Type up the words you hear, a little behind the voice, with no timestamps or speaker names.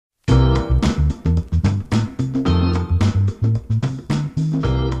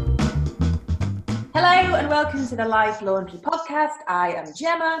welcome to the Life Laundry podcast. I am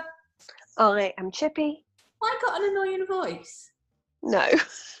Gemma. I am Chippy. I got an annoying voice. No.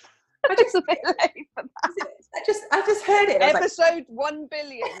 I just, a bit late for that. I just heard it. Episode 1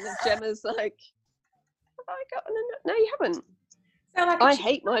 billion of Gemma's like, have I got an No, you haven't. I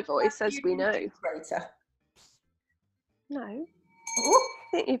hate my voice, as we know. Greater. No.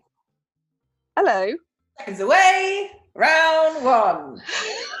 Ooh. Hello. Seconds away. Round one.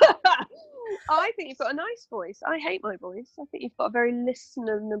 I think you've got a nice voice. I hate my voice. I think you've got a very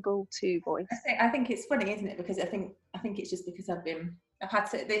listenable to voice. I think it's funny, isn't it? Because I think it's just because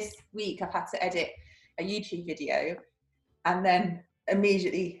this week I've had to edit a YouTube video and then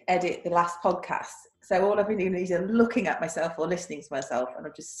immediately edit the last podcast. So all I've been doing is looking at myself or listening to myself, and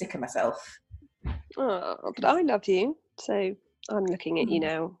I'm just sick of myself. Oh, but I love you, so I'm looking at you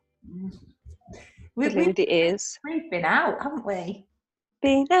now. We've the ears. We've been out, haven't we?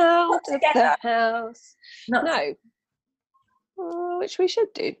 Been out of the house. No. Which we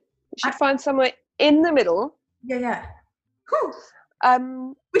should do. We should find somewhere in the middle. Yeah. Cool.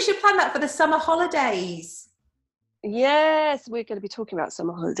 We should plan that for the summer holidays. Yes, we're going to be talking about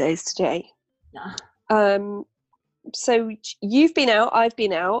summer holidays today. Yeah. So you've been out, I've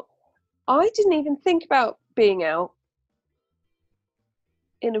been out. I didn't even think about being out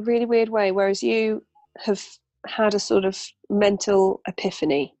in a really weird way, whereas you have had a sort of mental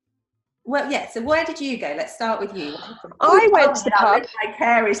epiphany. Well, yeah, so where did you go? Let's start with you. I went to the pub.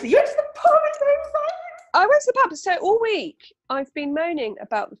 Vicariously. You went to the pub? I went to the pub. So all week I've been moaning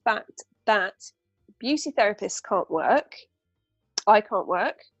about the fact that beauty therapists can't work. I can't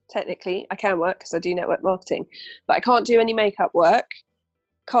work. Technically, I can work because I do network marketing, but I can't do any makeup work,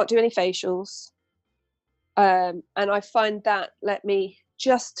 can't do any facials. And I find that, let me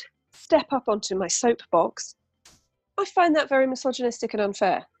just step up onto my soapbox, I find that very misogynistic and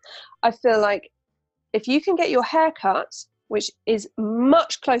unfair. I feel like if you can get your hair cut, which is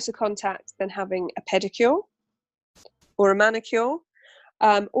much closer contact than having a pedicure or a manicure,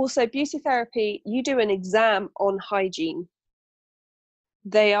 also beauty therapy, you do an exam on hygiene.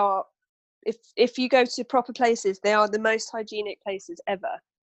 They are, if you go to proper places, they are the most hygienic places ever.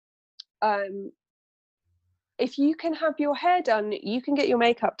 If you can have your hair done, you can get your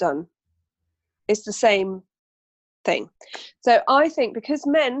makeup done. It's the same thing. So I think because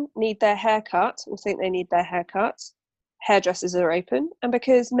men need their hair cut, or think they need their hair cut, hairdressers are open. And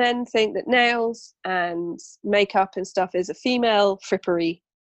because men think that nails and makeup and stuff is a female frippery,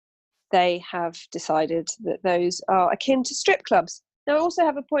 they have decided that those are akin to strip clubs. Now, I also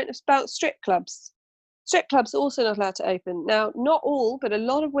have a point about strip clubs. Strip clubs are also not allowed to open. Now, not all, but a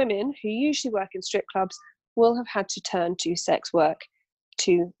lot of women who usually work in strip clubs will have had to turn to sex work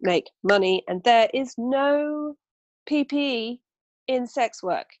to make money. And there is no PPE in sex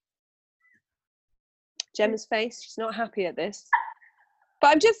work. Gemma's face, she's not happy at this. But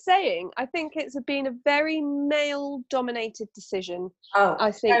I'm just saying, I think it's been a very male-dominated decision.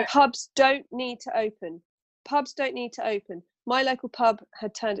 I think pubs don't need to open. Pubs don't need to open. My local pub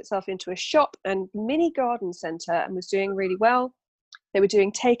had turned itself into a shop and mini garden centre and was doing really well. They were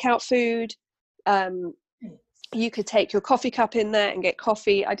doing takeout food. You could take your coffee cup in there and get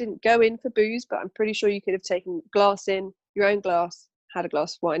coffee. I didn't go in for booze, but I'm pretty sure you could have taken glass in, your own glass, had a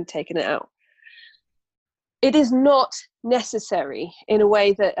glass of wine, taken it out. It is not necessary in a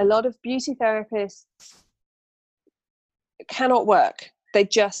way that a lot of beauty therapists cannot work. They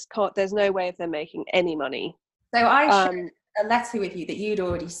just can't. There's no way of them making any money. So I shared a letter with you that you'd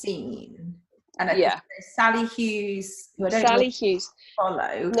already seen. And Sally Hughes, who I don't Hughes.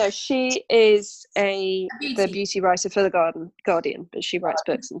 Follow. No, she is the beauty writer for the Guardian, but she writes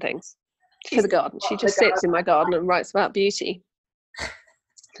books and things for the garden. She just sits in my garden and writes about beauty.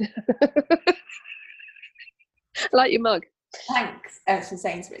 I like your mug. Thanks, from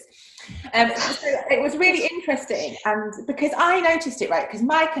Sainsbury's. So it was really interesting, and because I noticed it, right, because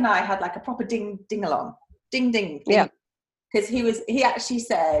Mike and I had like a proper ding-along, ding. Yeah. Because he actually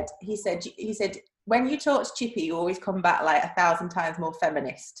said, when you talk to Chippy, you always come back like 1,000 times more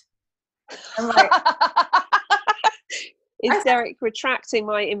feminist. I'm like, is Derek retracting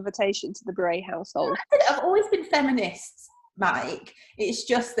my invitation to the Bray household? I've always been feminist, Mike. It's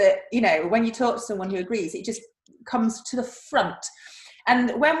just that, when you talk to someone who agrees, it just comes to the front.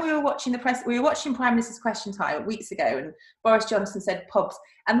 And when we were watching Prime Minister's Question Time weeks ago, and Boris Johnson said pubs,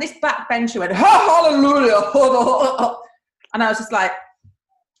 and this backbencher went, hallelujah. And I was just like,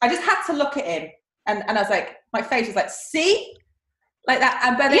 I just had to look at him. And I was like, my face was like, see? Like that.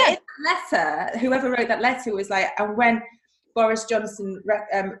 And but in that letter, whoever wrote that letter was like, and when Boris Johnson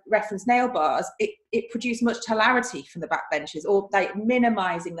referenced nail bars, it produced much hilarity from the backbenchers, or like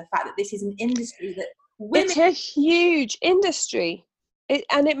minimising the fact that this is an industry that women, it's a huge industry,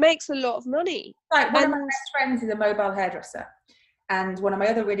 and it makes a lot of money. like one of my best friends is a mobile hairdresser, and one of my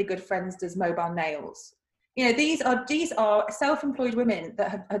other really good friends does mobile nails. You know, these are self-employed women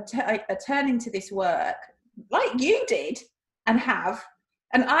that are turning to this work like you did and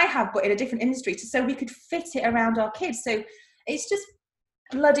I have, but in a different industry, so we could fit it around our kids. So it's just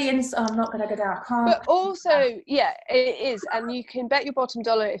bloody I'm not going to go down. I can't. But also, yeah, it is. And you can bet your bottom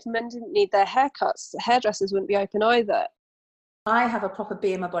dollar if men didn't need their haircuts, the hairdressers wouldn't be open either. I have a proper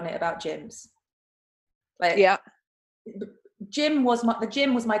bee in my bonnet about gyms. Like, yeah. The gym was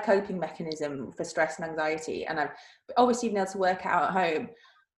my coping mechanism for stress and anxiety. And I've obviously been able to work out at home.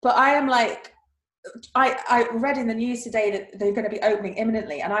 But I am like, I read in the news today that they're going to be opening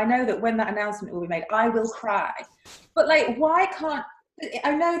imminently. And I know that when that announcement will be made, I will cry. But like, why can't,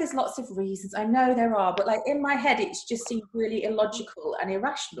 I know there's lots of reasons. I know there are, but like in my head, it just seems really illogical and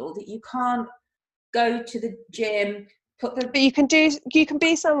irrational that you can't go to the gym, But you can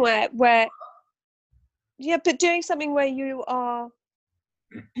be somewhere where, yeah, but doing something where you are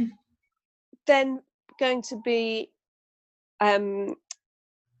then going to be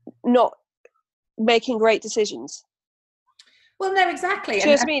not making great decisions. Well, no, exactly. Do you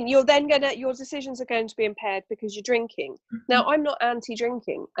know what I mean? Your decisions are going to be impaired because you're drinking. Now, I'm not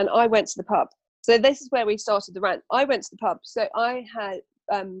anti-drinking, and I went to the pub. So this is where we started the rant. I went to the pub. So I had,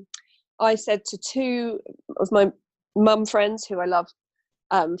 I said to two of my mum friends who I love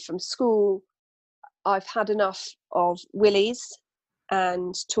from school, I've had enough of Willies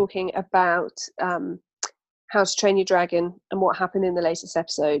and talking about How to Train Your Dragon and what happened in the latest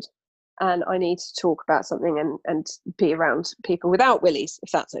episode. And I need to talk about something and be around people without Willies,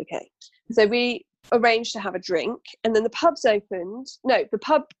 if that's okay. So we arranged to have a drink, and then the pubs opened. No, the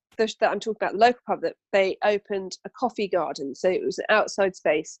pub that I'm talking about, the local pub, that they opened a coffee garden. So it was an outside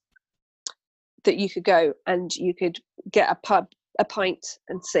space that you could go and you could get a pint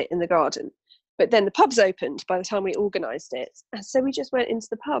and sit in the garden. But then the pubs opened by the time we organised it. And so we just went into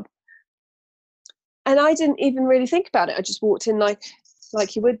the pub. And I didn't even really think about it. I just walked in like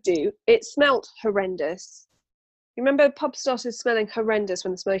you would do. It smelt horrendous. You remember pubs started smelling horrendous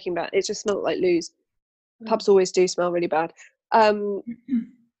when the smoking ban? It just smelled like loos. Pubs always do smell really bad. The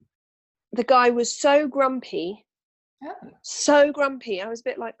guy was so grumpy. So grumpy. I was a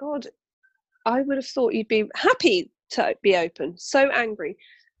bit like, God, I would have thought you'd be happy to be open. So angry.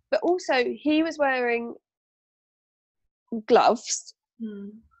 But also, he was wearing gloves.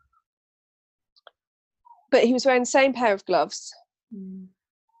 But he was wearing the same pair of gloves,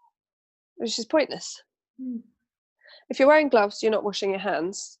 which is pointless. If you're wearing gloves, you're not washing your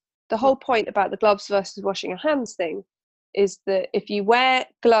hands. The whole point about the gloves versus washing your hands thing is that if you wear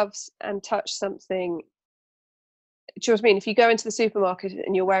gloves and touch something, do you know what I mean? If you go into the supermarket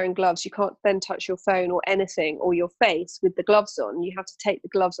and you're wearing gloves, you can't then touch your phone or anything or your face with the gloves on. You have to take the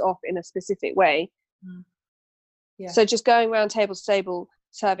gloves off in a specific way. Yeah. So just going around table to table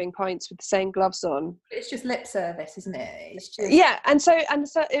serving pints with the same gloves on, it's just lip service, isn't it? It's just... Yeah, and so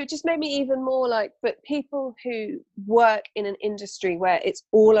it just made me even more like, but people who work in an industry where it's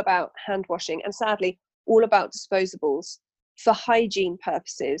all about hand washing and sadly all about disposables for hygiene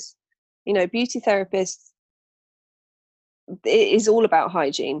purposes, you know, beauty therapists, it is all about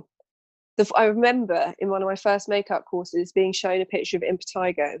hygiene. I remember in one of my first makeup courses being shown a picture of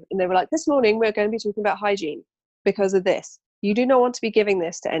Impetigo, and they were like, this morning we're going to be talking about hygiene because of this. You do not want to be giving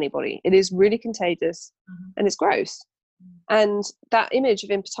this to anybody. It is really contagious and it's gross. And that image of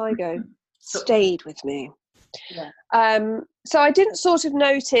Impetigo stayed with me. Yeah. So I didn't sort of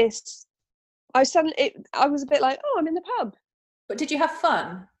notice. I was a bit like, oh, I'm in the pub. But did you have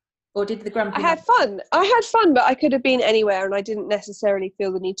fun? Or did the grumpy... I had fun, but I could have been anywhere and I didn't necessarily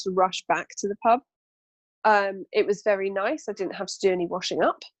feel the need to rush back to the pub. It was very nice. I didn't have to do any washing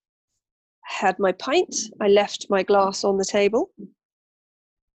up. Had my pint. I left my glass on the table.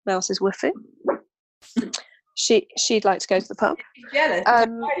 Mouse is woofing. She'd like to go to the pub. She's jealous.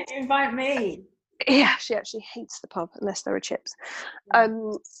 Why did you invite me? Yeah, she actually hates the pub unless there are chips.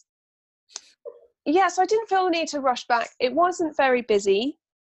 Yeah, so I didn't feel the need to rush back. It wasn't very busy.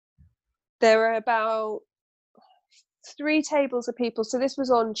 There were about 3 tables of people. So this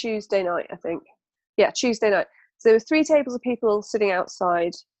was on Tuesday night, I think. Yeah, Tuesday night. So there were 3 tables of people sitting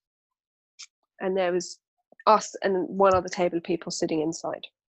outside. And there was us and one other table of people sitting inside.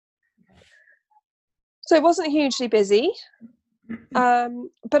 So it wasn't hugely busy.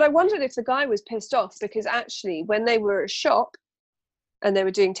 But I wondered if the guy was pissed off because actually when they were at a shop and they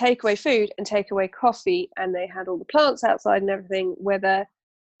were doing takeaway food and takeaway coffee and they had all the plants outside and everything, whether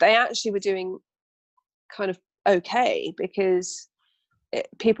they actually were doing kind of okay because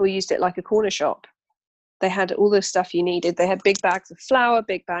people used it like a corner shop. They had all the stuff you needed. They had big bags of flour,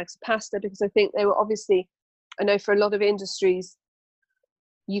 big bags of pasta, because I think they were obviously, I know for a lot of industries,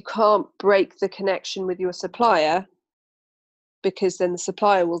 you can't break the connection with your supplier because then the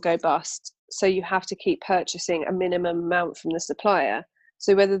supplier will go bust. So you have to keep purchasing a minimum amount from the supplier.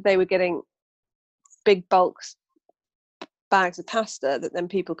 So whether they were getting big bulks bags of pasta that then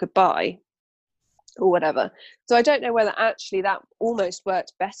people could buy or whatever. So I don't know whether actually that almost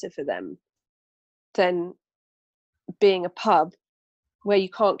worked better for them than being a pub where you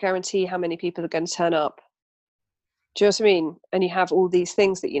can't guarantee how many people are going to turn up. Do you know what I mean? And you have all these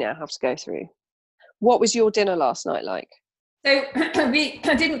things that you now have to go through. What was your dinner last night like? So we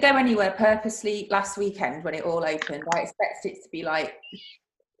didn't go anywhere purposely last weekend when it all opened. I expected it to be like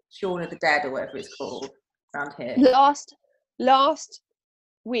Shaun of the Dead or whatever it's called around here. Last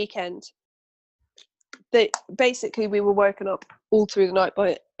weekend, basically we were woken up all through the night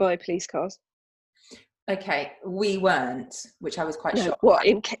by police cars. Okay, we weren't, which I was quite shocked. What,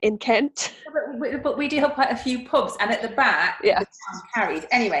 in Kent? But we do have quite a few pubs, and at the back, the town carried.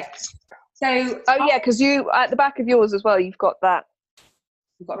 Anyway, so yeah, because you at the back of yours as well, you've got that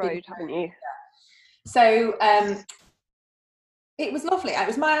road, haven't you? Yeah. So it was lovely. It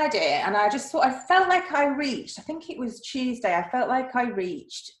was my idea, and I just thought I felt like I reached. I think it was Tuesday. I felt like I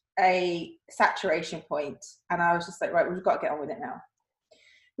reached a saturation point, and I was just like, right, we've got to get on with it now.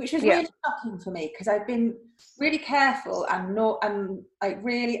 Which was really shocking for me because I've been really careful and like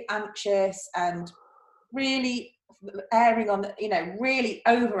really anxious and really erring on the, really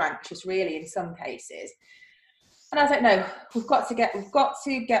over anxious really in some cases. And I was like, no, we've got to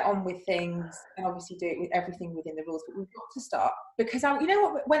get on with things and obviously do it with everything within the rules, but we've got to start because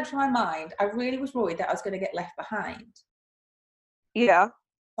what went through my mind? I really was worried that I was going to get left behind. Yeah.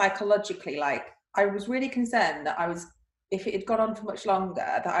 Psychologically, like I was really concerned that if it had gone on for much longer,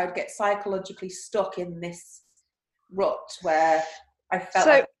 that I would get psychologically stuck in this rut where I felt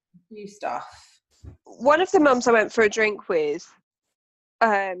like I could do stuff. One of the mums I went for a drink with,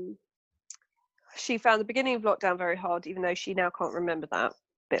 she found the beginning of lockdown very hard, even though she now can't remember that, a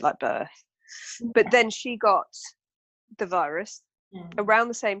bit like birth. But then she got the virus around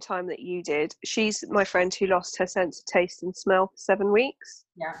the same time that you did. She's my friend who lost her sense of taste and smell for 7 weeks.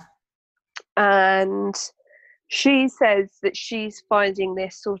 Yeah. And she says that she's finding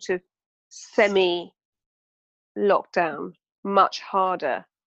this sort of semi-lockdown much harder.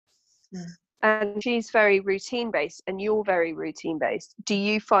 And she's very routine-based, and you're very routine-based. Are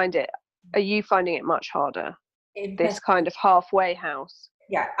you finding it much harder? This kind of halfway house?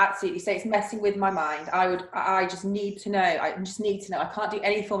 Yeah, absolutely. So it's messing with my mind. I just need to know. I can't do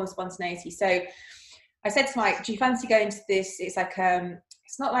any form of spontaneity. So I said to Mike, do you fancy going to this? It's like,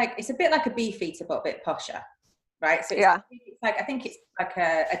 it's a bit like a Beefeater, but a bit posher. Right, so I think it's like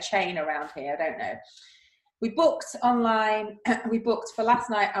a chain around here. I don't know. We booked online. We booked for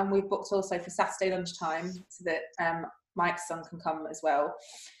last night, and we booked also for Saturday lunchtime, so that Mike's son can come as well.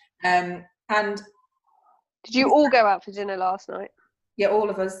 And did you all go out for dinner last night? Yeah, all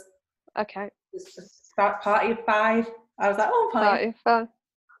of us. Okay. It was a party of 5. I was like, oh, party of 5.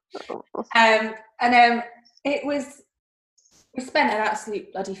 It was. We spent an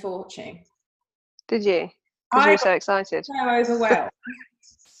absolute bloody fortune. Did you? Because you were so excited. So overwhelmed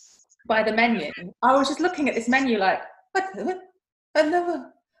by the menu. I was just looking at this menu like,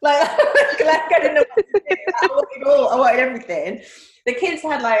 another. Like, I didn't know what to do. I wanted everything. The kids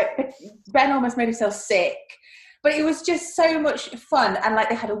had Ben almost made himself sick. But it was just so much fun. And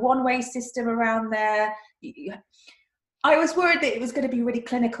they had a one-way system around there. I was worried that it was going to be really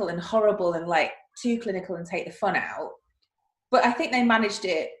clinical and horrible and too clinical and take the fun out. But I think they managed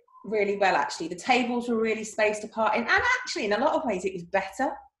it really well, actually. The tables were really spaced apart, and actually in a lot of ways it was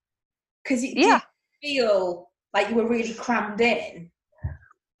better because it didn't feel like you were really crammed in.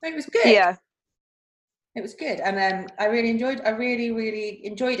 It was good. Yeah, it was good, and I really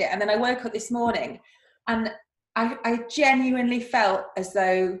enjoyed it. And then I woke up this morning and I genuinely felt as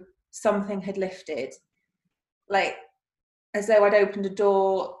though something had lifted, as though I'd opened a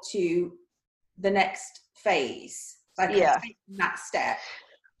door to the next phase, taking that step.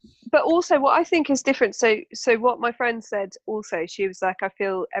 But also what I think is different, so what my friend said also, she was like, I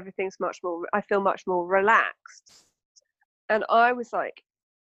feel much more relaxed. And I was like,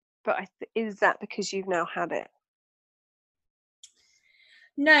 but is that because you've now had it?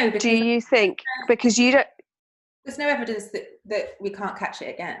 No. Do you think, because you don't... There's no evidence that we can't catch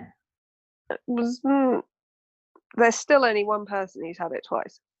it again. There's still only one person who's had it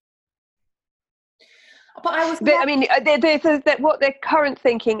twice. But what their current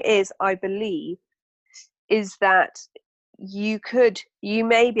thinking is, I believe, is that you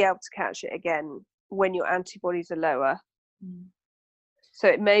may be able to catch it again when your antibodies are lower. Mm. So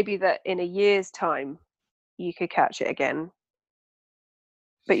it may be that in a year's time you could catch it again,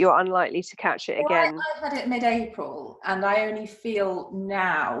 but you're unlikely to catch it again. I had it mid-April, and I only feel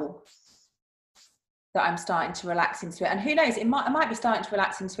now that I'm starting to relax into it. And who knows, I might be starting to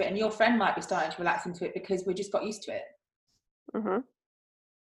relax into it, and your friend might be starting to relax into it because we just got used to it. Mm-hmm.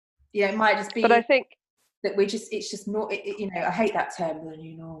 Yeah, it might just be. But I think that it's just not. I hate that term, the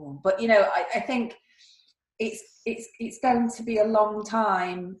new normal. But I think it's going to be a long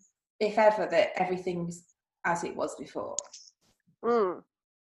time, if ever, that everything's as it was before. Mm.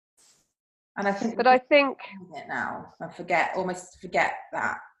 And I think, but I think it now and almost forget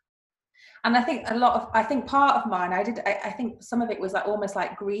that. And I think part of mine, I think some of it was like almost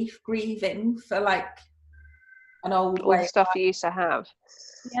like grieving for like an old all way the stuff you used to have.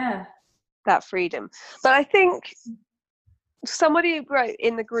 Yeah. That freedom. But I think somebody wrote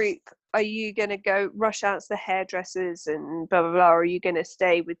in the group, are you going to go rush out to the hairdressers and blah, blah, blah, or are you going to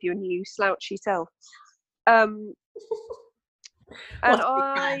stay with your new slouchy self? And what are you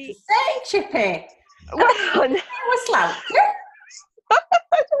trying to say, Chippy? Well, was slouchy. What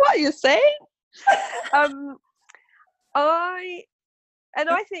are you saying? I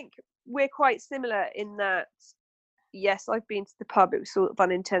think we're quite similar in that, yes, I've been to the pub, it was sort of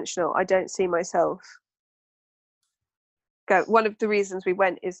unintentional. I don't see myself go. One of the reasons we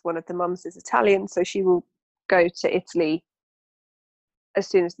went is one of the mums is Italian, so she will go to Italy as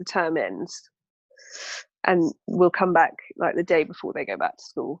soon as the term ends, and we'll come back like the day before they go back to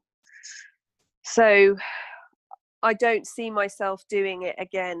school. So I don't see myself doing it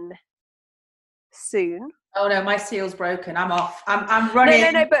again soon. Oh no, my seal's broken. I'm off. I'm running.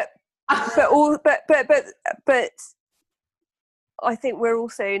 No, but I think we're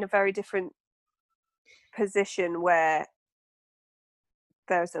also in a very different position where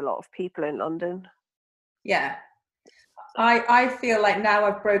there's a lot of people in London. Yeah. I feel like now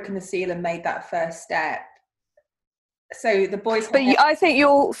I've broken the seal and made that first step. So the boys. But I think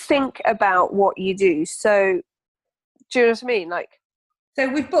you'll think about what you do. So do you know what I mean? Like. So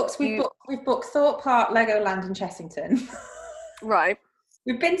we've booked Thorpe Park, Legoland, and Chessington. Right.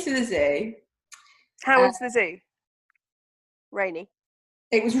 We've been to the zoo. How was the zoo? Rainy.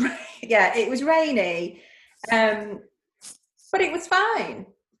 It was it was rainy, but it was fine.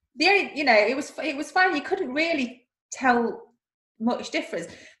 It was fine. You couldn't really tell much difference.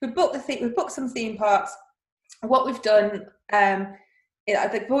 We've booked some theme parks. What we've done,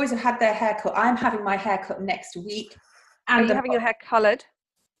 the boys have had their haircut. I'm having my haircut next week. And are you having your hair coloured?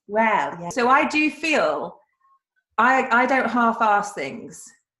 Well, yeah. So I do feel I don't half-ass things,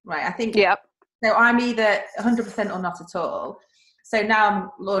 right? I think. Yep. So I'm either 100% or not at all. So now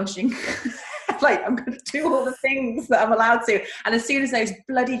I'm launching, like I'm going to do all the things that I'm allowed to. And as soon as those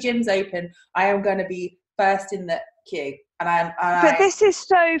bloody gyms open, I am going to be first in the queue. But this is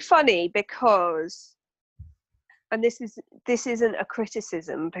so funny because, and this isn't a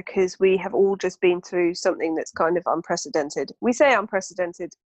criticism, because we have all just been through something that's kind of unprecedented. We say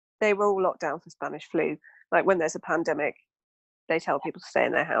unprecedented. They were all locked down for Spanish flu. Like when there's a pandemic, they tell people to stay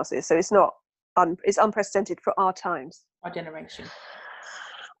in their houses. So it's not. It's unprecedented for our times, our generation.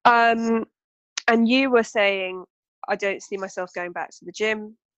 And you were saying, I don't see myself going back to the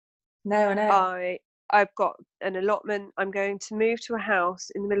gym. No. I've got an allotment. I'm going to move to a house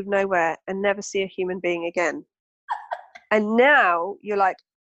in the middle of nowhere and never see a human being again. And now you're like,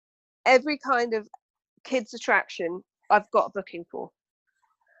 every kind of kids attraction I've got a booking for.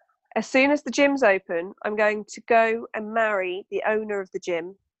 As soon as the gym's open, I'm going to go and marry the owner of the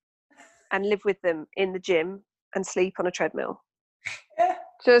gym and live with them in the gym and sleep on a treadmill. Yeah.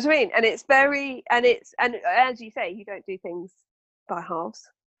 Do you know what I mean? And it's and as you say, you don't do things by halves.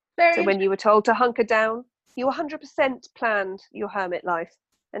 So when you were told to hunker down, you 100% planned your hermit life.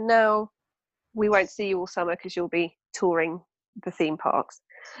 And now we won't see you all summer because you'll be touring the theme parks.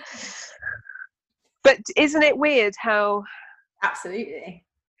 But isn't it weird how... Absolutely.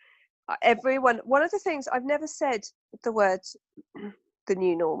 One of the things, I've never said the words, the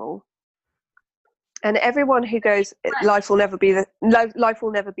new normal. And everyone who goes, life will never be the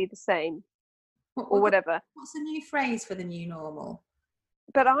same, or whatever. What's the new phrase for the new normal?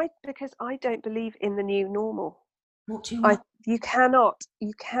 But because I don't believe in the new normal. What do you want? You cannot.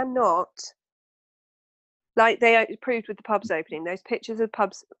 Like they proved with the pubs opening, those pictures of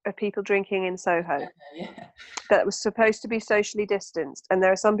people drinking in Soho. Yeah. That was supposed to be socially distanced, and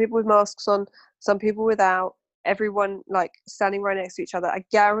there are some people with masks on, some people without. Everyone like standing right next to each other. I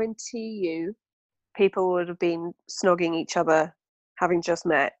guarantee you, people would have been snogging each other, having just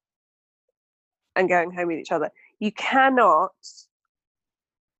met, and going home with each other. You cannot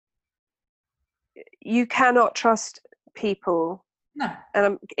you cannot trust people, No. and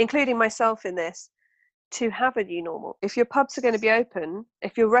I'm including myself in this, to have a new normal. If your pubs are going to be open,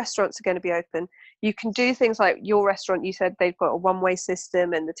 if your restaurants are going to be open, you can do things like your restaurant. You said they've got a one-way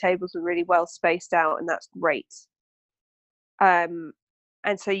system and the tables are really well spaced out, and that's great. And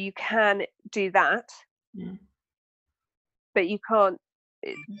so you can do that, but you can't.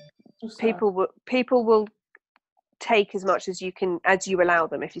 People will take as much as you allow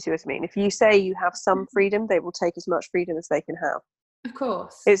them, if you see what I mean. If you say you have some freedom, they will take as much freedom as they can have. Of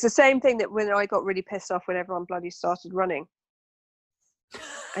course. It's the same thing that when I got really pissed off when everyone bloody started running.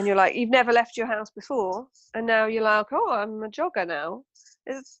 And you're like, you've never left your house before, and now you're like, oh, I'm a jogger now.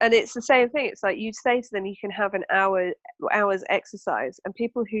 And it's the same thing. It's like you say to them, you can have an hour's exercise, and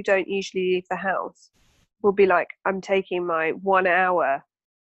people who don't usually leave the house will be like, I'm taking my 1 hour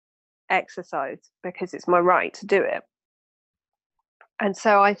exercise because it's my right to do it. And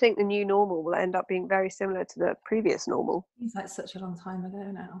so I think the new normal will end up being very similar to the previous normal. Seems like such a long time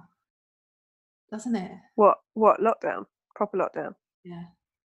ago now, doesn't it? What lockdown? Proper lockdown?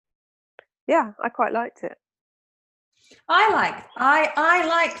 Yeah, I quite liked it. I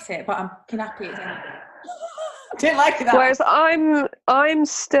liked it, but I'm happy it's ended. I didn't like it that Whereas I'm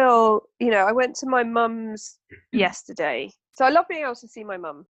still, I went to my mum's yesterday, so I love being able to see my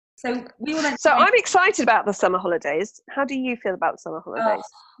mum. So I'm excited about the summer holidays. How do you feel about summer holidays?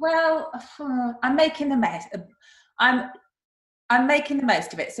 Well, I'm making the mess. I'm making the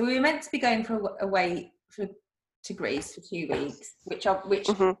most of it. So we were meant to be going away to Greece for 2 weeks, which I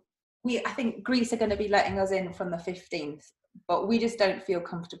think Greece are going to be letting us in from the 15th, but we just don't feel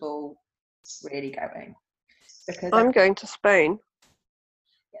comfortable really going because I'm going to Spain.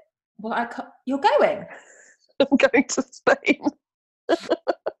 Well, you're going. I'm going to Spain.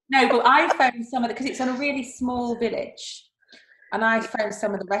 No, but I phoned some of because it's on a really small village, and I phoned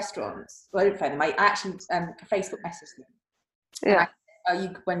some of the restaurants. Well, I didn't phone them. I actually Facebook messaged them. Yeah.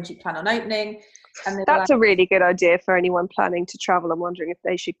 When do you plan on opening? And that's a really good idea for anyone planning to travel and wondering if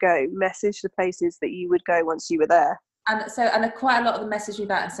they should go. Message the places that you would go once you were there. And quite a lot of them messaged me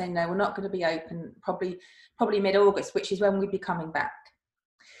back and saying, no, we're not going to be open probably mid-August, which is when we'd be coming back.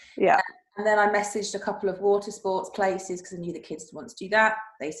 Yeah. And then I messaged a couple of water sports places because I knew the kids want to do that.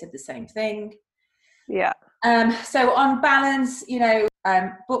 They said the same thing. Yeah. So on balance,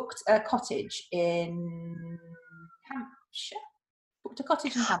 booked a cottage in Hampshire. Booked a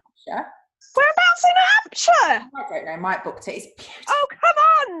cottage in Hampshire. Whereabouts in Hampshire? I don't know. Might booked it. It's beautiful. Oh, come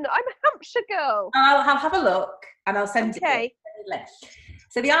on! I'm a Hampshire girl. I'll have a look and I'll send it. Okay.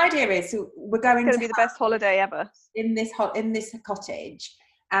 So the idea is we're going to be the best holiday ever in this cottage.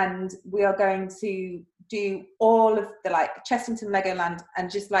 And we are going to do all of the Chessington Legoland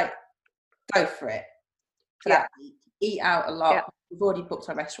and just go for it for that week. Eat out a lot. Yeah. We've already booked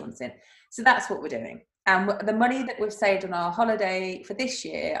our restaurants in. So that's what we're doing. And the money that we've saved on our holiday for this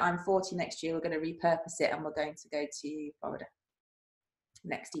year, I'm 40 next year, we're going to repurpose it and we're going to go to Florida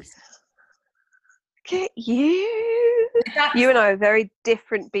next Easter. Look at you. You and I are very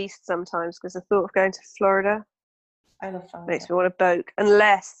different beasts sometimes because the thought of going to Florida, I love Florida. Makes me want to boke,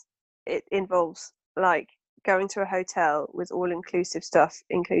 unless it involves going to a hotel with all-inclusive stuff,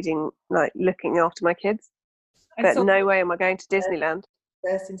 including looking after my kids. But no way am I going to Disneyland.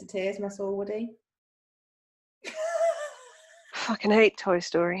 Burst into tears when I saw Woody. Fucking hate Toy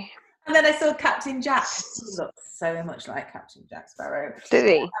Story. And then I saw Captain Jack. He looks so much like Captain Jack Sparrow. Did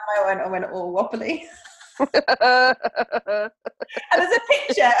he? And I went all wobbly. And there's a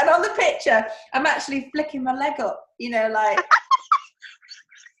picture, and on the picture, I'm actually flicking my leg up, Anyway,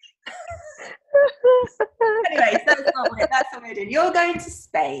 so that's what we're doing. You're going to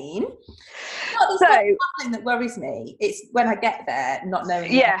Spain. There's nothing that worries me. It's when I get there, not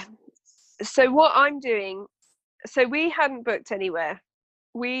knowing. Yeah. So what I'm doing, so we hadn't booked anywhere.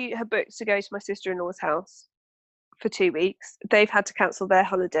 We had booked to go to my sister-in-law's house for 2 weeks. They've had to cancel their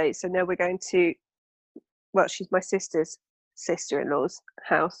holiday, so now we're going to. Well, she's my sister's sister-in-law's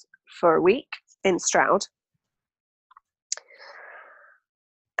house for a week in Stroud.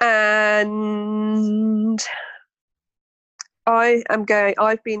 And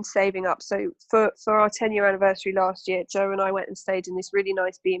I've been saving up. So for our 10-year anniversary last year, Joe and I went and stayed in this really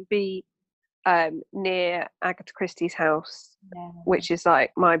nice B&B near Agatha Christie's house, which is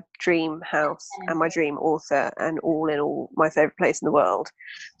my dream house and my dream author and all in all my favourite place in the world.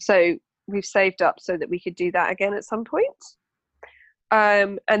 So we've saved up so that we could do that again at some point.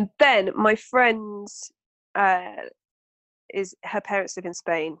 And then my friend's her parents live in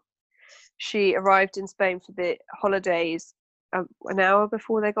Spain. She arrived in Spain for the holidays an hour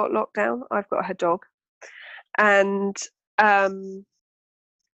before they got locked down. I've got her dog. And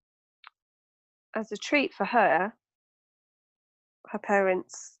as a treat for her, her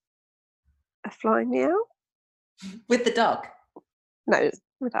parents are flying me out. With the dog? No,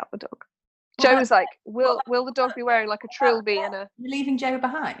 without the dog. What Joe about- was like, will the dog be wearing like a trilby and a... You're leaving Joe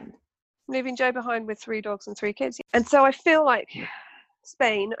behind? Leaving Joe behind with 3 dogs and 3 kids. And so I feel like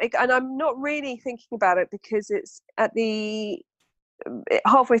Spain, and I'm not really thinking about it because it's at the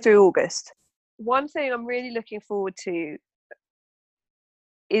halfway through August. One thing I'm really looking forward to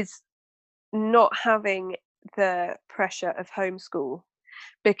is not having the pressure of homeschool,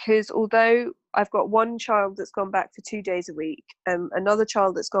 because although I've got one child that's gone back for 2 days a week and another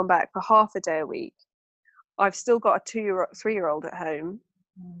child that's gone back for half a day a week, I've still got a 3-year-old at home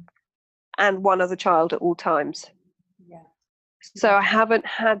and one other child at all times. Yeah. So I haven't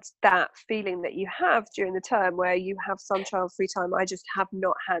had that feeling that you have during the term where you have some child free time. I just have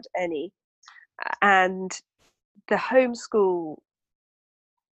not had any. And the homeschool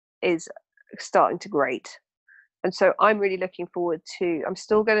is starting to grate. And so I'm really looking forward to, I'm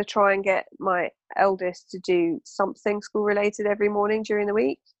still going to try and get my eldest to do something school related every morning during the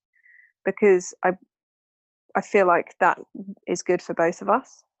week, because I feel like that is good for both of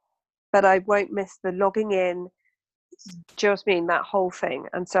us. But I won't miss the logging in, just mean that whole thing.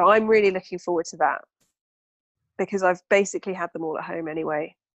 And so I'm really looking forward to that, because I've basically had them all at home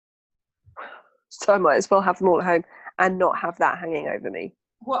anyway. So I might as well have them all at home and not have that hanging over me.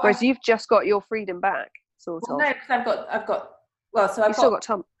 Whereas you've just got your freedom back, sort of. No, because I've got. Well, so I've still got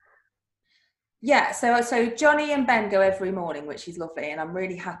Tom. Yeah, so Johnny and Ben go every morning, which is lovely, and I'm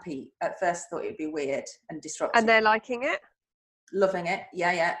really happy. At first, I thought it'd be weird and disruptive. And they're liking it. Loving it,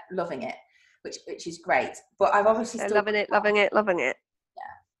 yeah, loving it, which is great. But I've obviously they're still loving it.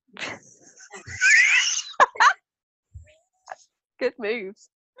 Yeah. Good moves.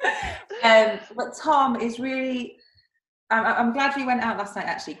 But Tom is really. I'm glad we went out last night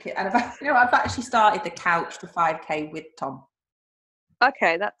actually, and I've actually started the couch to 5K with Tom.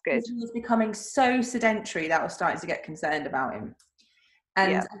 Okay, that's good. He was becoming so sedentary that I was starting to get concerned about him.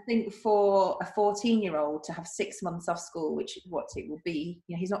 And I think for a 14-year-old to have 6 months off school, which what it will be,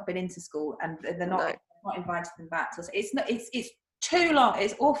 he's not been into school and they're not inviting them back. So it's too long.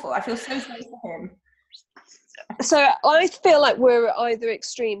 It's awful. I feel so sorry for him. So I feel like we're at either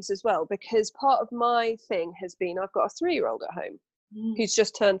extremes as well, because part of my thing has been I've got a 3-year-old at home who's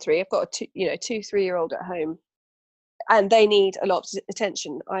just turned 3. I've got a 2 3-year-old at home, and they need a lot of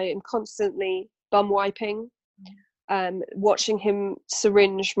attention. I am constantly bum wiping, watching him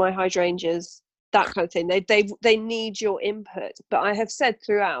syringe my hydrangeas, that kind of thing. They need your input. But I have said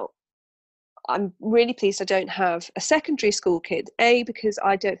throughout, I'm really pleased I don't have a secondary school kid. A, because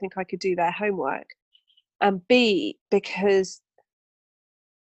I don't think I could do their homework, and B, because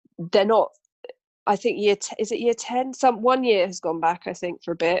they're not. I think is it year 10? One year has gone back, I think,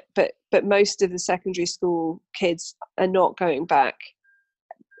 for a bit, but most of the secondary school kids are not going back.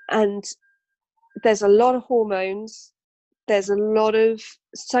 And there's a lot of hormones. There's a lot of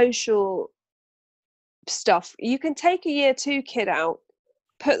social stuff. You can take a year 2 kid out,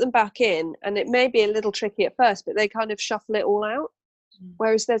 put them back in, and it may be a little tricky at first, but they kind of shuffle it all out.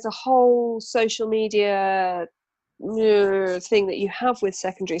 Whereas there's a whole social media thing that you have with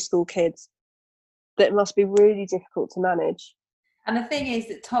secondary school kids that must be really difficult to manage. And the thing is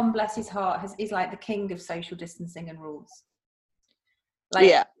that Tom, bless his heart, is like the king of social distancing and rules. Like,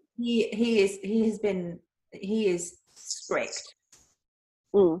 yeah, he is strict.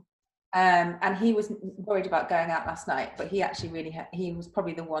 And he was worried about going out last night, but he actually he was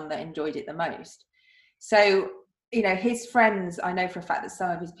probably the one that enjoyed it the most. So, his friends, I know for a fact that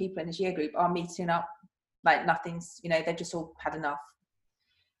some of his people in his year group are meeting up like nothing's, they've just all had enough.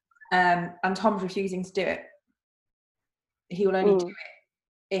 And Tom's refusing to do it. He will only do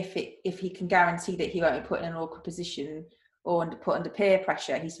it if he can guarantee that he won't be put in an awkward position or put under peer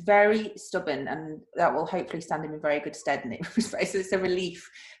pressure. He's very stubborn, and that will hopefully stand him in very good stead. And it's a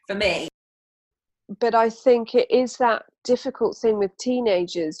relief for me. But I think it is that difficult thing with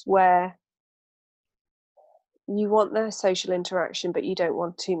teenagers where you want their social interaction, but you don't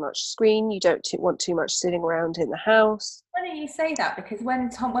want too much screen. You don't want too much sitting around in the house. Funny you say that, because when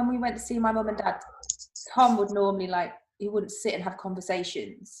we went to see my mum and dad, Tom would normally he wouldn't sit and have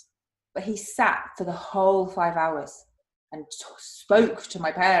conversations, but he sat for the whole 5 hours and spoke to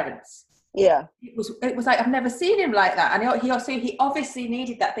my parents. Yeah, it was like I've never seen him like that, and he obviously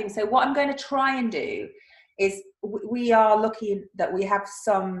needed that thing. So what I'm going to try and do is we are lucky that we have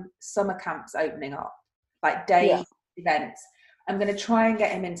some summer camps opening up, like day events. I'm going to try and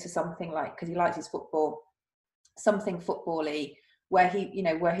get him into something because he likes his football, something football-y, where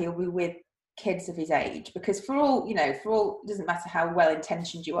he'll be with kids of his age, because for all it doesn't matter how well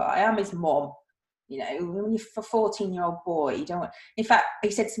intentioned you are. I am his mom, You know, when you're a 14-year-old boy, you don't want. In fact,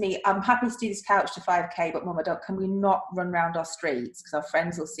 he said to me, "I'm happy to do this couch to 5k, but Mum, can we not run around our streets because our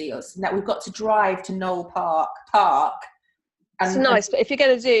friends will see us? Now we've got to drive to Knoll Park." It's nice, but if you're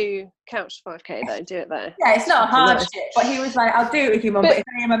going to do couch 5k, though, do it there. Yeah, it's not a hardship. But he was like, "I'll do it with you, Mum, but if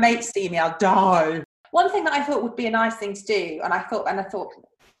any of my mates see me, I'll die." One thing that I thought would be a nice thing to do, and I thought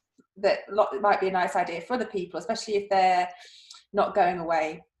that it might be a nice idea for other people, especially if they're not going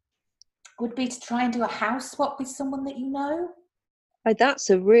away, would be to try and do a house swap with someone that you know. Oh,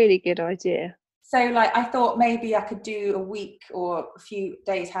 that's a really good idea. So like I thought maybe I could do a week or a few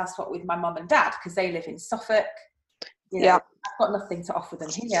days house swap with my mum and dad because they live in Suffolk. You know, yeah, I've got nothing to offer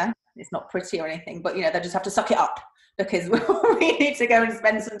them here. It's not pretty or anything, but you know, they just have to suck it up because we need to go and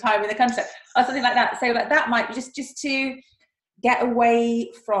spend some time in the country or something like that. So like that might be just to get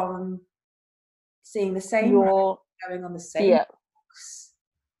away from seeing the same going on the same books.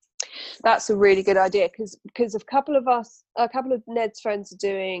 That's a really good idea because a couple of Ned's friends are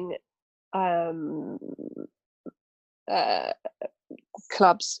doing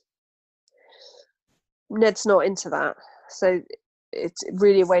clubs. Ned's not into that, so it's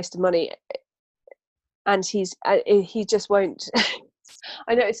really a waste of money, and he just won't.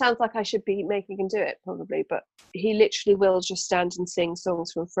 I know it sounds like I should be making him do it probably, but he literally will just stand and sing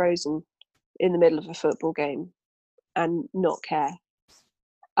songs from Frozen in the middle of a football game and not care.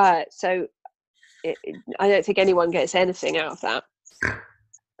 So I don't think anyone gets anything out of that.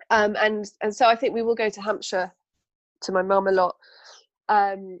 And so I think we will go to Hampshire to my mum a lot.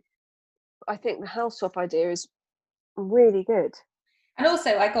 I think the house swap idea is really good. And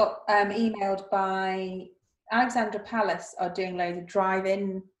also I got emailed by Alexandra Palace are doing loads of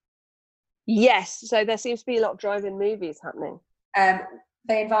drive-in. Yes, so there seems to be a lot of drive-in movies happening.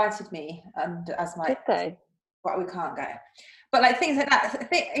 They invited me, and as my did they? Well, we can't go, but like things like that.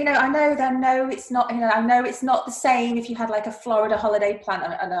 You know, I know it's not. You know, I know it's not the same if you had like a Florida holiday plan.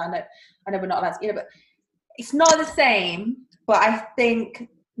 I know we're not allowed to. You know, but it's not the same. But I think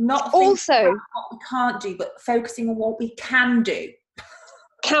not also what we can't do, but focusing on what we can do.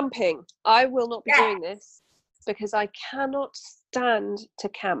 Camping. I will not be doing this because I cannot stand to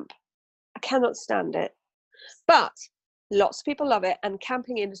camp. I cannot stand it. But lots of people love it, and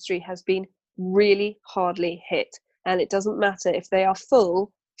camping industry has been really hardly hit. And it doesn't matter if they are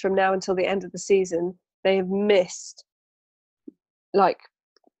full from now until the end of the season. They have missed like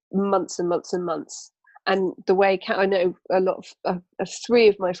months and months and months. And the way I know a lot of three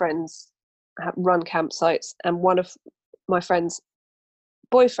of my friends run campsites, and one of my friends'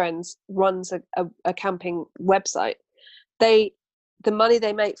 boyfriends runs a camping website. The money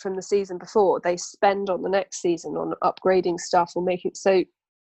they make from the season before, they spend on the next season on upgrading stuff or making, so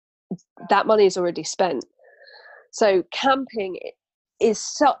that money is already spent. So camping is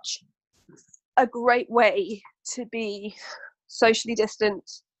such a great way to be socially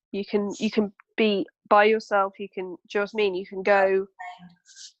distant. You can be by yourself. You can, do you know what I mean? You can go,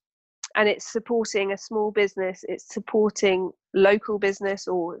 and it's supporting a small business. It's supporting local business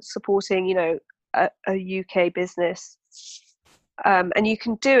or supporting, you know, a UK business. And you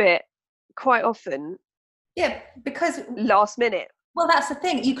can do it quite often. Yeah, because last minute. Well, that's the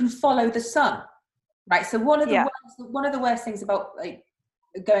thing. You can follow the sun, right? So one of the worst things about like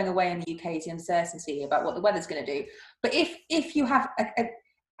going away in the UK is the uncertainty about what the weather's going to do. But if you have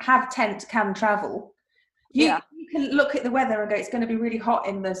have tent can travel, you can look at the weather and go, it's going to be really hot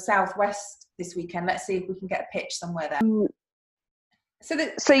in the southwest this weekend. Let's see if we can get a pitch somewhere there.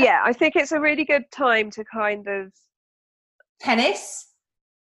 So yeah, I think it's a really good time to kind of tennis.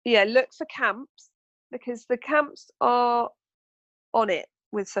 Yeah, look for camps, because the camps are on it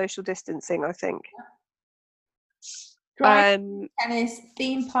with social distancing, I think. Tennis,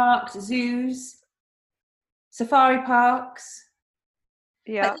 theme parks, zoos, safari parks.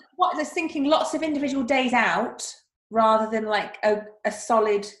 Yeah. What I was thinking, lots of individual days out rather than like a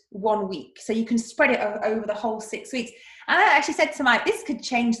solid 1 week. So you can spread it over the whole 6 weeks. And I actually said to Mike, this could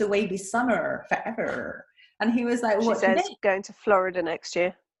change the way we summer forever. And he was like, well, what says going to Florida next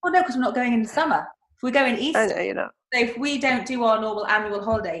year. Well, no, because we're not going in the summer. If we go in Easter, I know you're not. So if we don't do our normal annual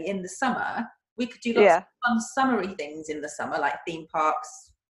holiday in the summer, we could do lots of fun summery things in the summer, like theme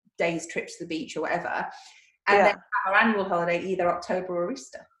parks, days, trips to the beach or whatever. And then have our annual holiday either October or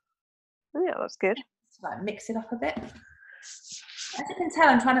Easter. Yeah, that's good. So like mix it up a bit. As you can tell,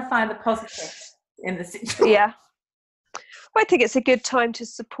 I'm trying to find the positive in the situation. Yeah. Well, I think it's a good time to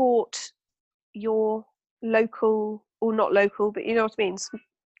support your local, or not local, but you know what I mean.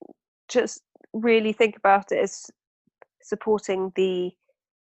 Just really think about it as supporting the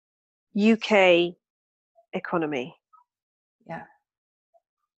UK economy. Yeah.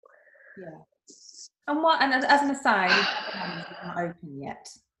 And what? And as an aside, Wagamama's is not open yet.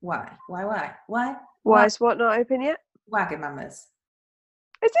 Why? Why? Why is what not open yet? Wagamama's.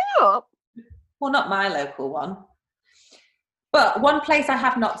 Is it not? Well, not my local one. But one place I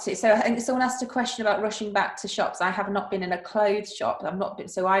have not seen, so I think someone asked a question about rushing back to shops. I have not been in a clothes shop. I've not been,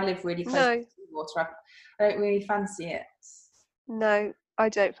 so I live really close to water. I don't really fancy it. No, I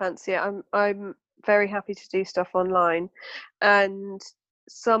don't fancy it. I'm very happy to do stuff online, and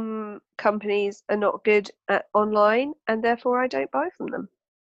some companies are not good at online, and therefore I don't buy from them.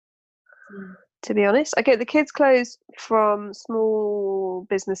 To be honest, I get the kids' clothes from small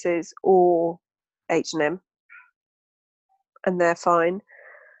businesses or H&M. And they're fine.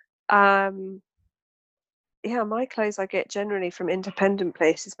 Yeah, my clothes I get generally from independent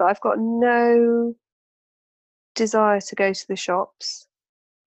places, but I've got no desire to go to the shops.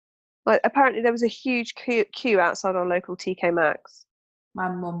 Like, apparently there was a huge queue outside our local TK Maxx. My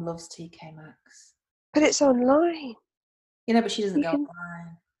mum loves TK Maxx. But it's online. You know, but she doesn't go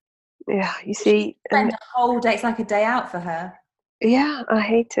online. Yeah, you see. Spend a whole day, it's like a day out for her. Yeah, I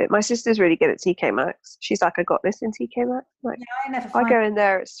hate it. My sister's really good at TK Maxx. She's like, I got this in TK Maxx. Like, yeah, I go in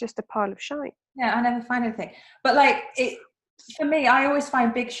there, it's just a pile of shite. Yeah, I never find anything. But like for me, I always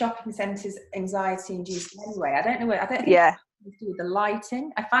find big shopping centres anxiety inducing anyway. I don't think it's to do with the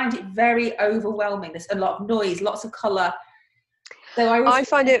lighting. I find it very overwhelming. There's a lot of noise, lots of colour. So I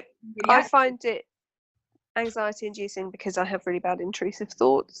find it anxiety inducing because I have really bad intrusive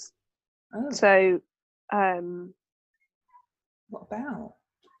thoughts. Oh. So what about?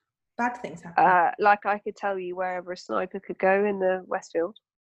 Bad things happen? Like I could tell you wherever a sniper could go in the Westfield.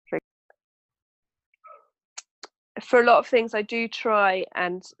 For a lot of things, I do try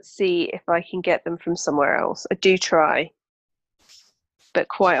and see if I can get them from somewhere else. I do try. But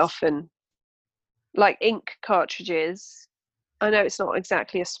quite often, like ink cartridges, I know it's not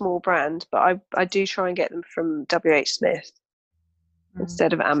exactly a small brand, but I do try and get them from WH Smith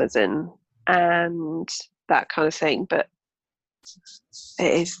instead of Amazon and that kind of thing. But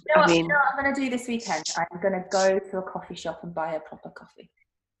it is, you know what I'm going to do this weekend? I'm going to go to a coffee shop and buy a proper coffee.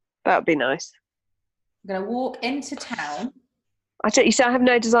 That would be nice. I'm going to walk into town. You see, I have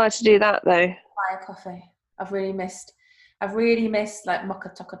no desire to do that though. Buy a coffee. I've really missed like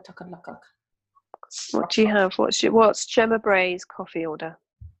mocha toka loka. What do you have? What's Gemma Bray's coffee order?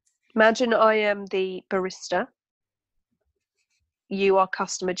 Imagine I am the barista. You are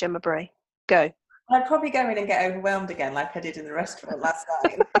customer Gemma Bray. Go. I'd probably go in and get overwhelmed again like I did in the restaurant last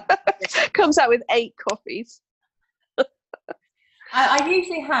night. Comes out with 8 coffees. I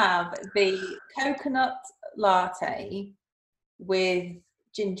usually have the coconut latte with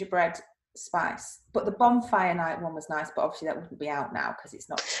gingerbread spice, but the bonfire night one was nice, but obviously that wouldn't be out now because it's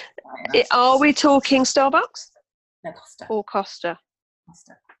not. Are we talking Starbucks? No, Costa. Or Costa?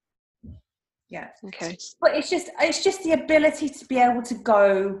 Costa. Yeah. Okay. But it's just the ability to be able to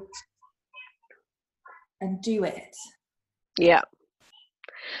go and do it. Yeah.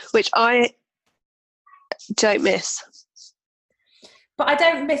 Which I don't miss. But I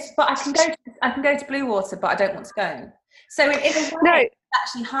don't miss. But I can go to Blue Water, but I don't want to go. So in a way, it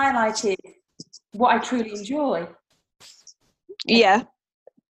actually highlighted what I truly enjoy. Yeah.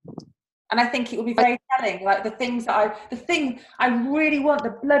 And I think it will be very telling. Like the thing I really want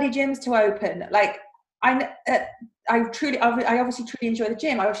the bloody gyms to open. Like I obviously truly enjoy the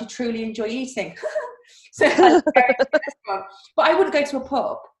gym. I obviously truly enjoy eating. So, but I wouldn't go to a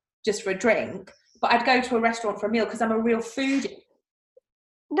pub just for a drink. But I'd go to a restaurant for a meal because I'm a real foodie.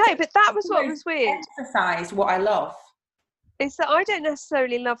 No, but that was what was weird. Emphasize what I love. Is that I don't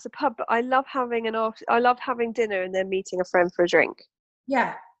necessarily love the pub, but I love having dinner and then meeting a friend for a drink.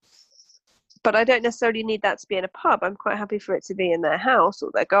 Yeah. But I don't necessarily need that to be in a pub. I'm quite happy for it to be in their house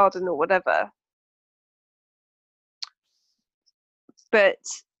or their garden or whatever. But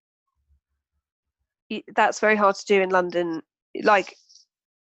that's very hard to do in London. Like,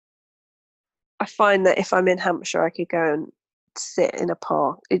 I find that if I'm in Hampshire, I could go and sit in a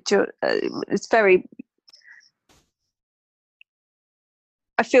park. It's very...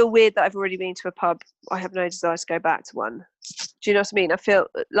 I feel weird that I've already been to a pub. I have no desire to go back to one. Do you know what I mean? I feel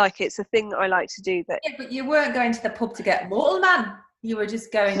like it's a thing that I like to do. Yeah, but you weren't going to the pub to get mortal man. You were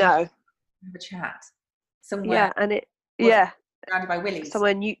just going to have a chat somewhere. Yeah, and surrounded by willies.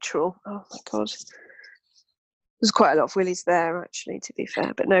 Somewhere neutral. Oh my god. There's quite a lot of willies there, actually, to be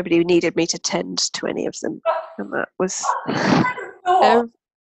fair, but nobody needed me to tend to any of them. And that was...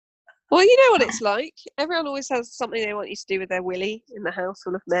 well, you know what it's like. Everyone always has something they want you to do with their willy in the house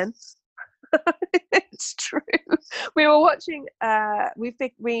full of men. It's true. We were watching, I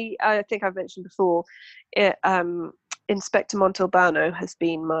think I've mentioned before, Inspector Montalbano has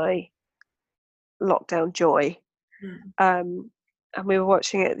been my lockdown joy. Mm. And we were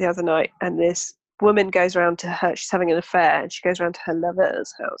watching it the other night, and this woman goes around to her, she's having an affair, and she goes around to her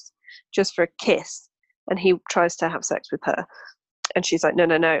lover's house just for a kiss, and he tries to have sex with her, and she's like, no,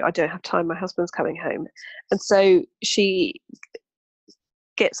 I don't have time, my husband's coming home. And so she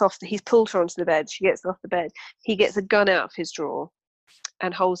gets off, he's pulled her onto the bed, she gets off the bed, he gets a gun out of his drawer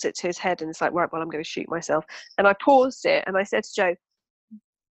and holds it to his head, and it's like, right, well, I'm going to shoot myself. And I paused it and I said to Joe,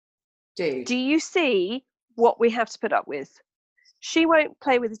 Dude, do you see what we have to put up with? She won't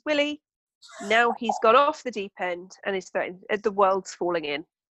play with his willy. Now he's gone off the deep end and is threatened. The world's falling in.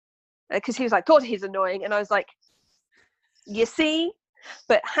 Because he was like, God, he's annoying. And I was like, you see?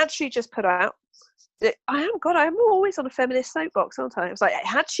 But had she just put out, I'm always on a feminist soapbox, aren't I? I was like,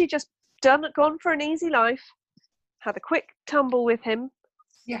 had she just gone for an easy life, had a quick tumble with him,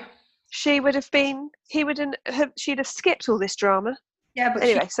 yeah, she'd have skipped all this drama. Yeah, but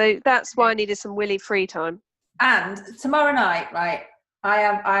anyway, so that's why I needed some willy free time. And tomorrow night, right?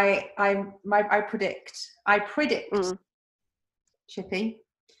 I predict, Chippy.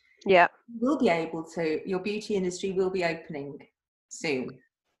 Yeah, We'll be able to. Your beauty industry will be opening soon.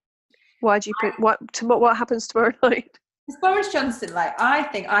 Why do you put what happens tomorrow night? It's Boris Johnson. Like, I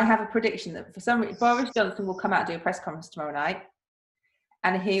think I have a prediction that for some reason Boris Johnson will come out and do a press conference tomorrow night,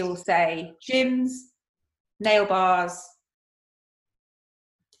 and he will say gyms, nail bars.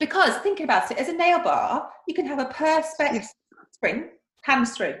 Because thinking about it, as a nail bar, you can have a perspex spring,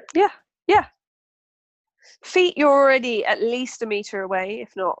 hands through. Yeah. Feet, you're already at least a metre away,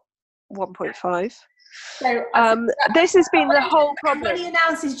 if not 1.5. So this has been the whole problem. When he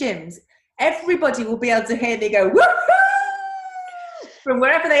announces gyms, everybody will be able to hear they go woohoo from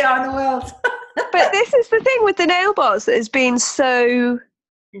wherever they are in the world. But this is the thing with the nail bars that has been so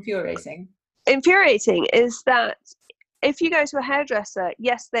infuriating is that if you go to a hairdresser,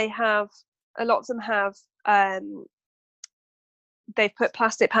 yes, they have, a lot of them have, they've put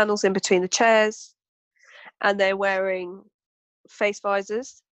plastic panels in between the chairs and they're wearing face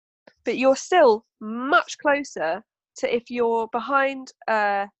visors, but you're still much closer to if you're behind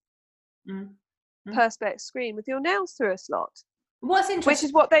a perspex screen with your nails through a slot. What's interesting, which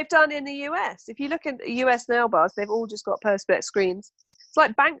is what they've done in the US. If you look at US nail bars, they've all just got perspex screens. It's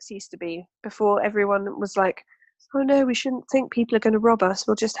like banks used to be before everyone was like, oh no, we shouldn't think people are going to rob us.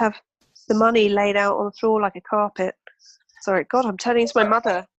 We'll just have the money laid out on the floor like a carpet. Sorry, God, I'm turning into my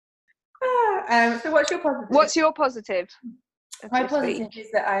mother. So what's your positive? What's your positive? My positive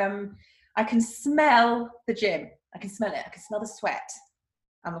is that I can smell the gym. I can smell it. I can smell the sweat.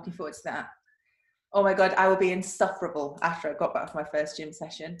 I'm looking forward to that. Oh my God, I will be insufferable after I got back from my first gym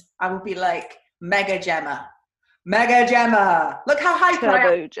session. I will be like Mega Gemma. Look how hyper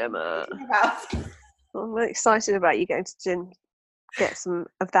I am. Gemma. I'm really excited about you going to gym. Get some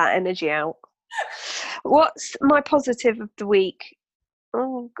of that energy out. What's my positive of the week?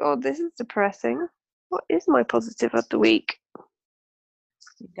 Oh God, this is depressing. What is my positive of the week?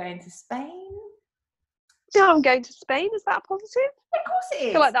 You're going to Spain? Yeah, I'm going to Spain. Is that a positive? Of course it is.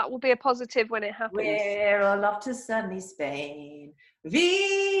 I feel like that will be a positive when it happens. We're all off to sunny Spain.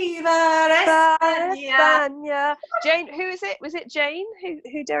 Viva España. Jane, who is it? Was it Jane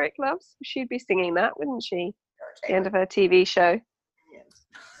who Derek loves? She'd be singing that, wouldn't she? At the end of her TV show.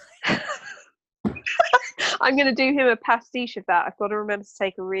 Yes. I'm going to do him a pastiche of that. I've got to remember to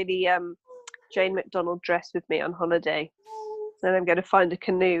take a really Jane McDonald dress with me on holiday. Then I'm going to find a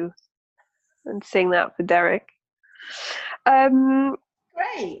canoe and sing that for Derek.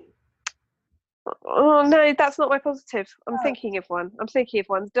 Great. Oh no, that's not my positive. I'm thinking of one.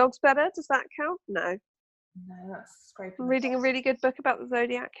 Dog's better. Does that count? No. No, that's scraping. I'm reading a really good book about the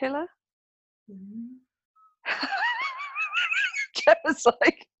Zodiac Killer. Just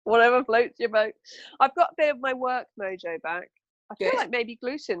like whatever floats your boat. I've got a bit of my work mojo back. I feel like maybe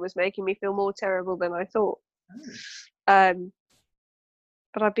gluten was making me feel more terrible than I thought.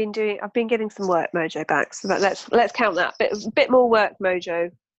 But I've been getting some work mojo back. So let's count that. Bit more work mojo.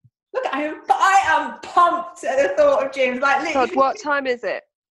 Look, I am pumped at the thought of James. Like, literally. God, what time is it?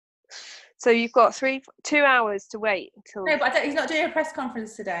 So you've got 2 hours to wait until. No, but he's not doing a press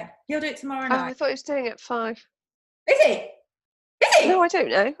conference today. He'll do it tomorrow night. I thought he was doing it at 5. Is he? No, I don't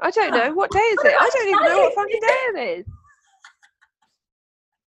know. What day is it? I don't even know what fucking day it is.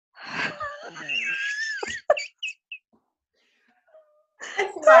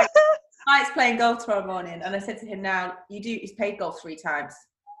 Right. Mike's playing golf tomorrow morning, and I said to him, "Now he's played golf 3 times,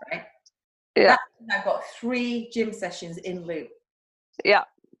 right? Yeah. I've got 3 gym sessions in loop. Yeah,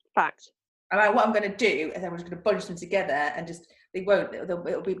 fact. And what I'm going to do is I'm just going to bunch them together, and just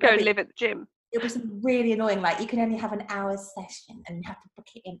it'll be go and live at the gym. it'll be something really annoying, like you can only have an hour's session and you have to book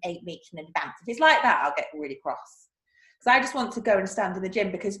it in 8 weeks in advance. If it's like that, I'll get really cross. Because I just want to go and stand in the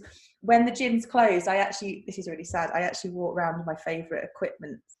gym, because when the gyms closed, this is really sad, I actually walked around with my favourite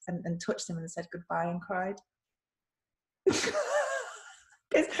equipment and touched them and said goodbye and cried.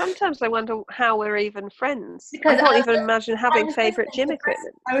 Sometimes I wonder how we're even friends. I can't even imagine having favourite gym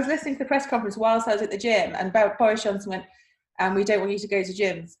equipment. I was listening to the press conference whilst I was at the gym, and Boris Johnson went, and we don't want you to go to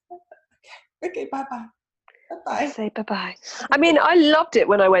gyms. Okay, bye-bye. Bye-bye. Say bye-bye. I mean, I loved it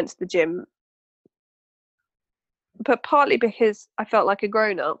when I went to the gym, but partly because I felt like a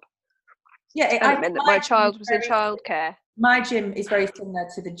grown-up. Yeah, and it meant that my child was in childcare. My gym is very similar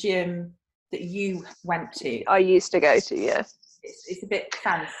to the gym that you went to. I used to go to, yeah. It's a bit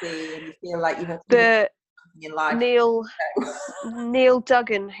fancy, and you feel like you have the in life. Neil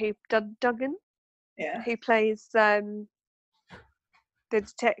Duggan, who plays the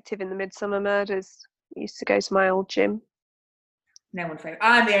detective in the Midsummer Murders, used to go to my old gym. No one famous.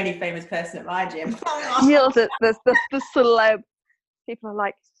 I'm the only famous person at my gym. Neil's the celeb. People are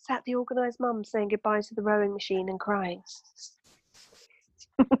like, sat the organised mum saying goodbye to the rowing machine and crying.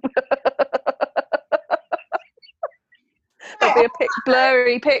 There'll be a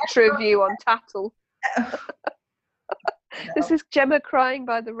blurry picture of you on Tattle. This is Gemma crying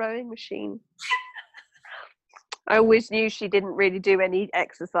by the rowing machine. I always knew she didn't really do any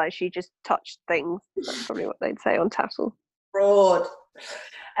exercise. She just touched things. That's probably what they'd say on Tattle. Fraud.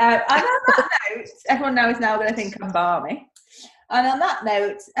 And on that note, everyone now is now going to think I'm balmy. And on that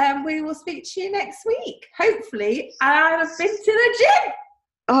note, we will speak to you next week. Hopefully, I've been to the gym.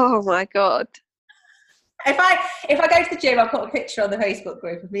 Oh my God. If I go to the gym, I'll put a picture on the Facebook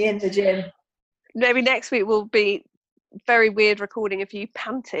group of me in the gym. Maybe next week will be very weird recording of you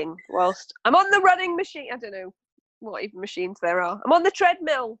panting whilst I'm on the running machine. I don't know what even machines there are. I'm on the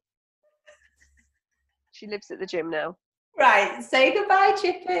treadmill. She lives at the gym now. Right. Say goodbye,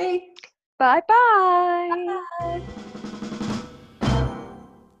 Chippy. Bye-bye. Bye.